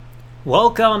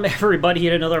Welcome, everybody,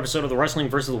 to another episode of the Wrestling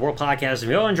vs. the World podcast. If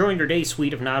you're all enjoying your day,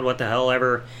 sweet. If not, what the hell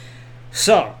ever.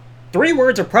 So, three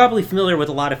words are probably familiar with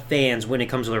a lot of fans when it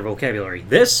comes to their vocabulary.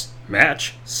 This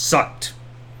match sucked.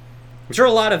 I'm sure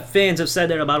a lot of fans have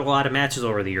said that about a lot of matches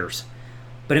over the years.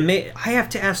 But I have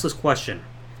to ask this question.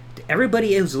 To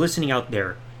everybody who's listening out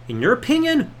there, in your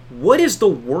opinion, what is the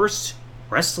worst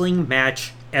wrestling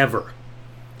match ever?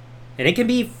 And it can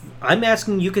be, I'm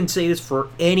asking, you can say this for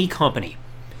any company.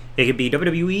 It could be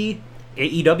WWE,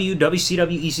 AEW,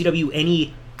 WCW, ECW,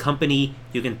 any company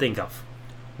you can think of.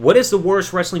 What is the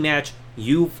worst wrestling match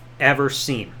you've ever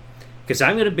seen? Because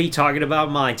I'm going to be talking about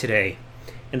mine today.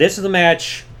 And this is the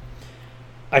match,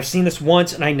 I've seen this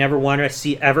once and I never want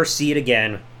to ever see it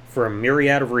again for a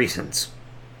myriad of reasons.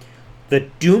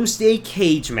 The Doomsday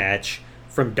Cage match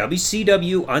from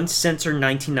WCW Uncensored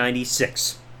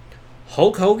 1996.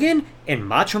 Hulk Hogan and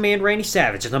Macho Man Randy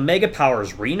Savage and the Mega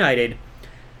Powers reunited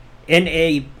in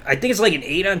I think it's like an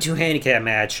 8-on-2 handicap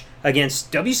match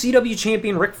against WCW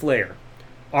champion Ric Flair,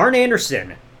 Arn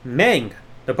Anderson, Meng,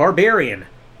 the Barbarian,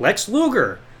 Lex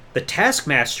Luger, the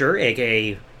Taskmaster,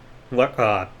 aka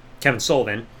Kevin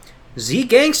Sullivan, Z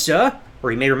Gangsta,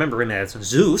 or you may remember him as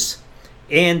Zeus,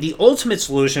 and the Ultimate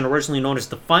Solution, originally known as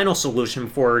the Final Solution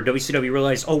before WCW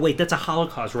realized, oh wait, that's a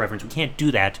Holocaust reference, we can't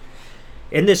do that,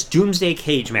 in this Doomsday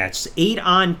Cage match,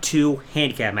 8-on-2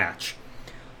 handicap match.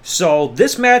 So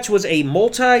this match was a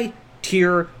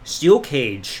multi-tier steel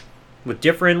cage with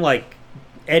different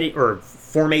edit or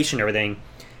formation and everything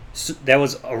that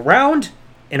was around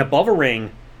and above a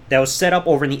ring that was set up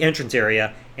over in the entrance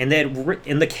area, and then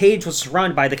the cage was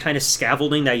surrounded by the kind of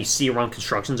scaffolding that you see around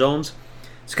construction zones.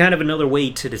 It's kind of another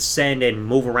way to descend and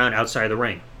move around outside of the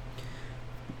ring.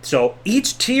 So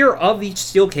each tier of each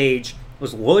steel cage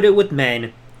was loaded with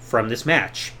men from this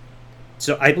match.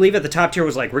 So I believe at the top tier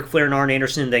was like Ric Flair and Arn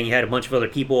Anderson, then you had a bunch of other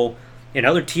people in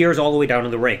other tiers all the way down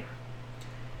to the ring.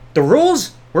 The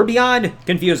rules were beyond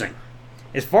confusing.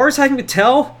 As far as I can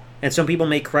tell, and some people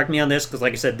may correct me on this, because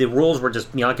like I said, the rules were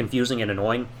just beyond confusing and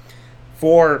annoying.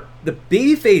 For the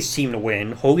babyface team to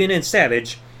win, Hogan and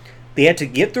Savage, they had to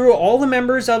get through all the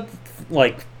members of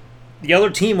the other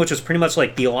team, which was pretty much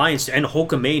like the Alliance and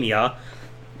Hulkamania.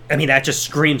 I mean, that just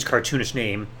screams cartoonish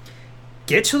name.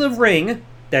 Get to the ring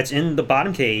that's in the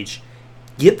bottom cage,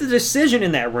 get the decision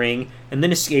in that ring, and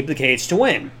then escape the cage to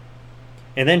win.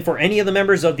 And then for any of the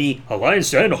members of the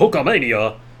Alliance and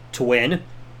Hulkamania to win,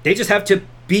 they just have to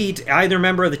beat either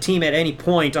member of the team at any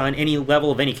point on any level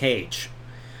of any cage.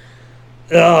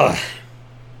 Ugh.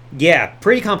 Yeah,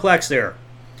 pretty complex there.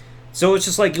 So it's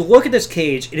just like, you look at this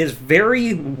cage, it is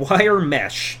very wire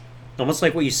mesh, almost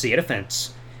like what you see at a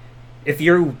fence. If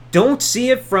you don't see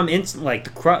it from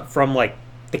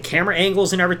the camera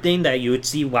angles and everything that you would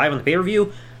see live on the pay-per-view,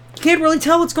 you can't really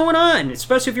tell what's going on,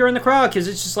 especially if you're in the crowd, because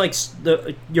it's just like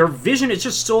your vision is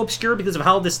just so obscure because of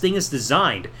how this thing is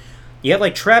designed. You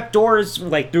have trap doors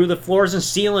through the floors and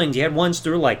ceilings. You had ones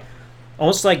through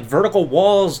almost like vertical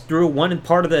walls through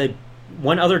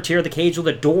one other tier of the cage with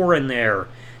a door in there.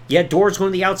 You had doors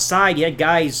going to the outside. You had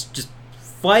guys just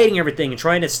fighting everything and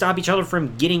trying to stop each other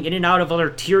from getting in and out of other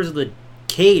tiers of the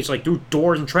cage, through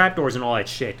doors and trap doors and all that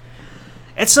shit.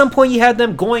 At some point, you had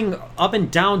them going up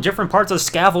and down different parts of the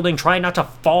scaffolding, trying not to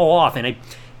fall off. And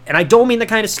I don't mean the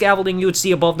kind of scaffolding you would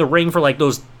see above the ring for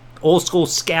those old school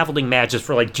scaffolding matches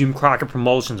for Jim Crockett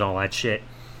Promotions and all that shit.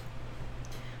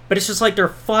 But it's just they're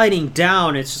fighting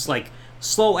down. It's just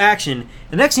slow action.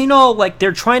 The next thing you know,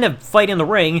 they're trying to fight in the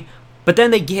ring, but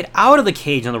then they get out of the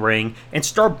cage in the ring and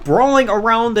start brawling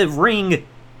around the ring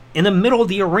in the middle of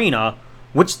the arena,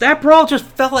 which that brawl just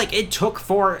felt like it took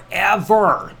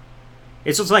forever.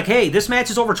 It's just hey, this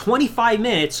match is over 25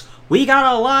 minutes. We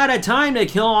got a lot of time to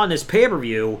kill on this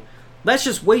pay-per-view. Let's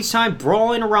just waste time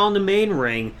brawling around the main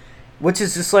ring, which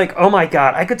is just oh my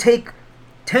god, I could take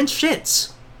 10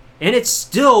 shits, and it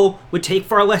still would take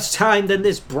far less time than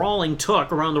this brawling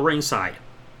took around the ringside.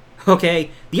 Okay?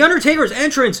 The Undertaker's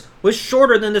entrance was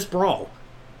shorter than this brawl.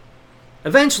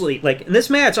 Eventually, in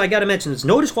this match, I gotta mention, there's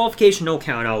no disqualification, no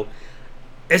count-out.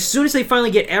 As soon as they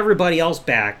finally get everybody else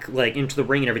back, into the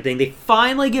ring and everything, they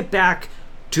finally get back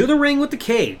to the ring with the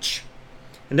cage.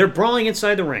 And they're brawling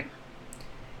inside the ring.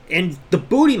 And the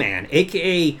Booty Man,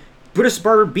 a.k.a. Brutus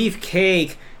Barber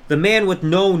Beefcake, the man with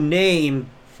no name,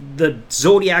 the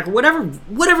Zodiac,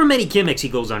 whatever many gimmicks he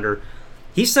goes under,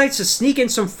 he decides to sneak in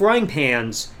some frying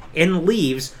pans and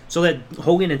leaves so that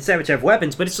Hogan and Savage have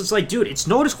weapons. But it's just dude, it's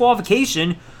no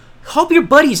disqualification. Help your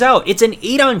buddies out. It's an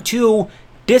 8-on-2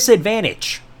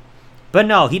 disadvantage. But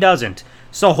no, he doesn't.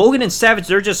 So Hogan and Savage,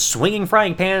 they're just swinging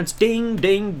frying pans, ding,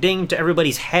 ding, ding, to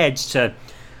everybody's heads to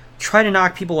try to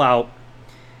knock people out.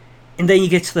 And then you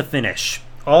get to the finish.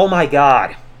 Oh my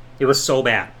god. It was so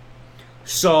bad.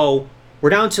 So, we're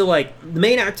down to, like, the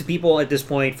main active people at this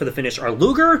point for the finish are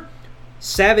Luger,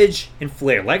 Savage, and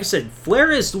Flair. Like I said, Flair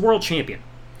is the world champion.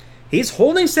 He's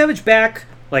holding Savage back,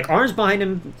 like, arms behind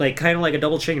him, like, kind of like a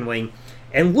double chicken wing.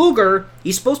 And Luger,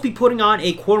 he's supposed to be putting on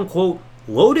a quote-unquote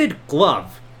loaded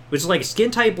glove, which is like a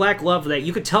skin-tight black glove that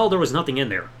you could tell there was nothing in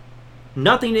there.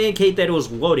 Nothing to indicate that it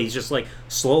was loaded. He's just, like,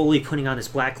 slowly putting on this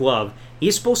black glove.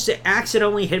 He's supposed to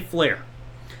accidentally hit Flair.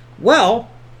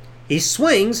 Well, he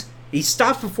swings. He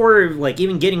stops before, like,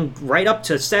 even getting right up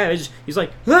to Savage. He's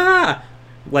like, ah!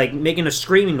 Like, making a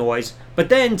screaming noise. But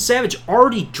then Savage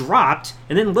already dropped,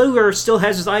 and then Luger still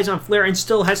has his eyes on Flair and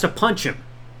still has to punch him.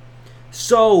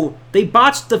 So, they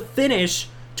botched the finish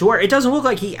to where it doesn't look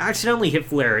like he accidentally hit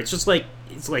Flair. It's just like,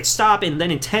 stop and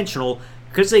then intentional,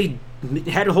 because they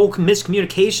had a whole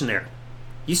miscommunication there.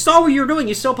 You saw what you were doing.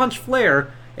 You still punched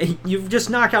Flair, and you've just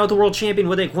knocked out the world champion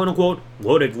with a quote-unquote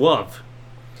loaded glove.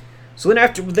 So then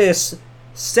after this,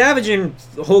 Savage and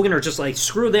Hogan are just like,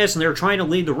 screw this, and they're trying to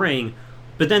lead the ring.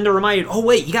 But then they're reminded, oh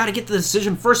wait, you gotta get the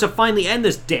decision first to finally end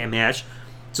this damn match.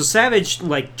 So Savage,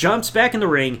 like, jumps back in the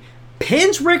ring,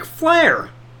 pins Ric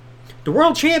Flair, the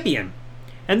world champion.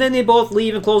 And then they both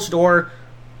leave and close the door.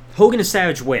 Hogan and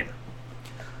Savage win.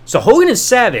 So Hogan and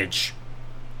Savage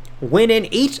win an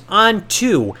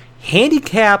 8-on-2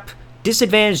 handicap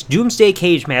disadvantaged Doomsday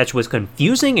Cage match with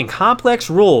confusing and complex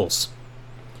rules.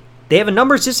 They have a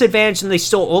numbers disadvantage and they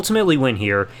still ultimately win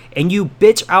here. And you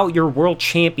bitch out your world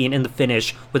champion in the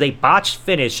finish with a botched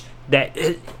finish that...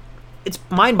 it's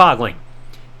mind-boggling.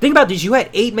 Think about this. You had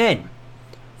 8 men.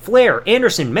 Flair,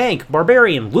 Anderson, Mank,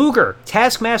 Barbarian, Luger,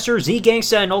 Taskmaster,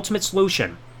 Z-Gangsta, and Ultimate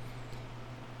Solution.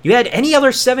 You had any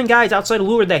other 7 guys outside of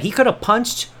Luger that he could have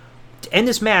punched to end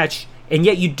this match, and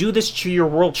yet you do this to your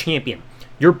world champion.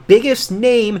 Your biggest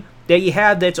name that you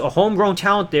have that's a homegrown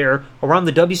talent there around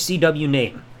the WCW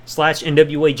name. /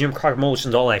 NWA, Jim Crockett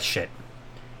Promotions, all that shit.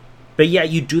 But yeah,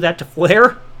 you do that to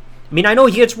Flair? I mean, I know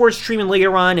he gets worse treatment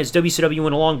later on as WCW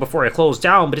went along before it closed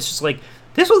down, but it's just like,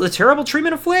 this was a terrible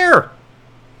treatment of Flair.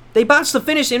 They botched the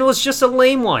finish and it was just a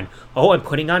lame one. Oh, I'm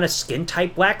putting on a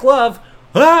skin-tight black glove.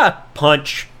 Ah!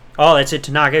 Punch. Oh, that's it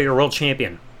to knock out your world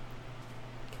champion.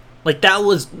 Like, that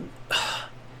was...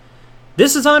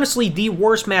 This is honestly the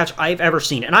worst match I've ever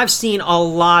seen. And I've seen a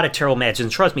lot of terrible matches.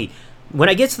 And trust me, when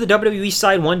I get to the WWE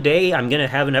side one day, I'm going to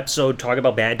have an episode talking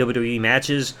about bad WWE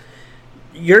matches.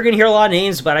 You're going to hear a lot of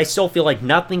names, but I still feel like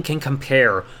nothing can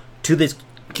compare to this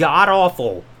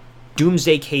god-awful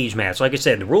Doomsday Cage match. Like I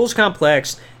said, the rules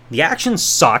complex, the action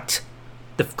sucked,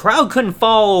 the crowd couldn't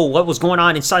follow what was going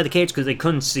on inside the cage because they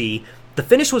couldn't see, the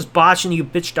finish was botched, and you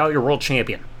bitched out your world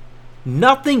champion.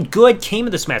 Nothing good came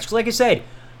of this match. Because like I said,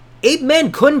 8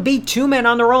 men couldn't beat 2 men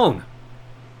on their own.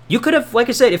 You could have, like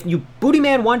I said, if you Booty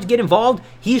Man wanted to get involved,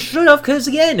 he should have, because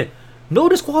again, no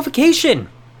disqualification.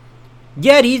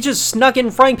 Yet he just snuck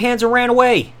in frying pans and ran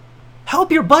away.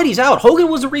 Help your buddies out. Hogan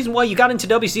was the reason why you got into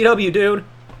WCW, dude.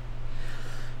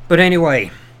 But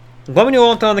anyway, let me know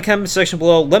all in the comment section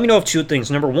below. Let me know of 2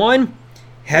 things. Number 1,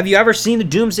 have you ever seen the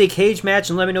Doomsday Cage match?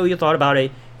 And let me know what you thought about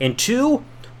it. And 2,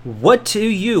 what to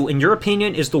you, in your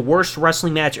opinion, is the worst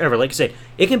wrestling match ever? Like I said,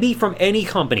 it can be from any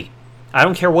company. I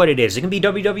don't care what it is. It can be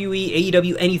WWE,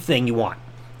 AEW, anything you want.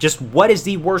 Just what is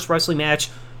the worst wrestling match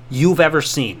you've ever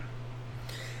seen?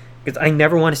 Because I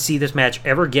never want to see this match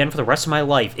ever again for the rest of my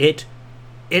life. It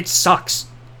sucks.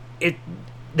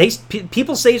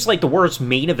 People say it's like the worst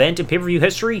main event in pay-per-view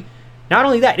history. Not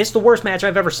only that, it's the worst match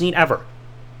I've ever seen ever.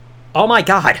 Oh my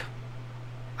god.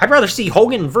 I'd rather see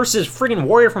Hogan versus friggin'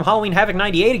 Warrior from Halloween Havoc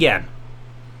 98 again.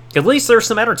 At least there's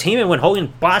some entertainment when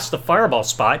Hogan botched the fireball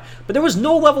spot, but there was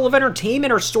no level of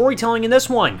entertainment or storytelling in this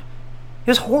one.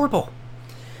 It was horrible.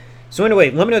 So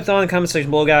anyway, let me know what you thought in the comment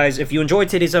section below, guys. If you enjoyed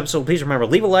today's episode, please remember,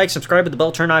 leave a like, subscribe with the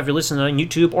bell turned on if you're listening on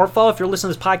YouTube, or follow if you're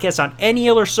listening to this podcast on any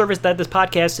other service that this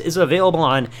podcast is available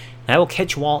on. And I will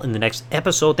catch you all in the next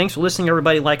episode. Thanks for listening,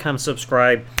 everybody. Like, comment,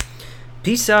 subscribe.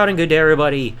 Peace out and good day,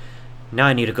 everybody. Now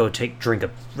I need to go drink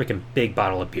a freaking big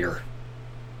bottle of beer.